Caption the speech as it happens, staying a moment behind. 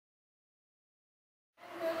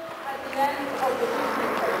end of the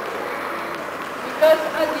 15th century. Because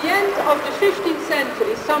at the end of the 15th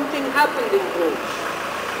century, something happened in Brugge.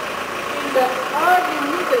 In the early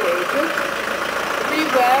Middle Ages, we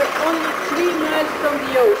were only 3 miles from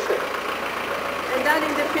the ocean. And then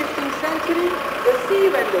in the 15th century, the sea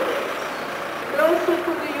went away, closer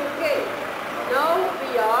to the UK. Now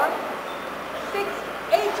we are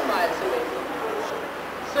 8 miles away from the ocean.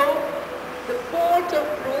 So the port of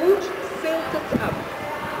Brugge silted up.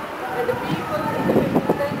 And the people in the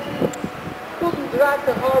 15th century couldn't drag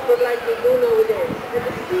the harbor like they do nowadays. And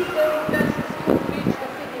the sea-going vessels couldn't reach the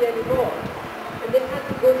city anymore. And they had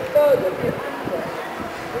to go further to Antwerp,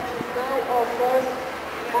 which is now our first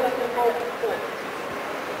most important port.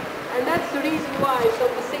 And that's the reason why,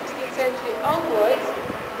 from the 16th century onwards,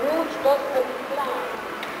 Brugge got a decline.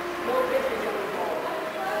 No business anymore.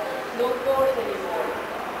 No port anymore.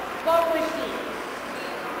 One-way sea.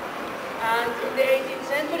 And in the 18th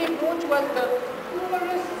century, Brugge was the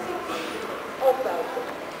poorest city of Belgium.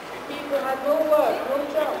 People had no work, no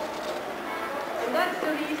jobs. And that's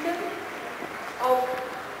the reason of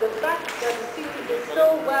the fact that the city is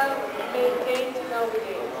so well maintained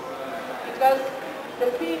nowadays. Because the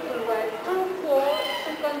people were too poor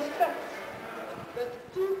to construct,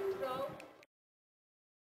 but too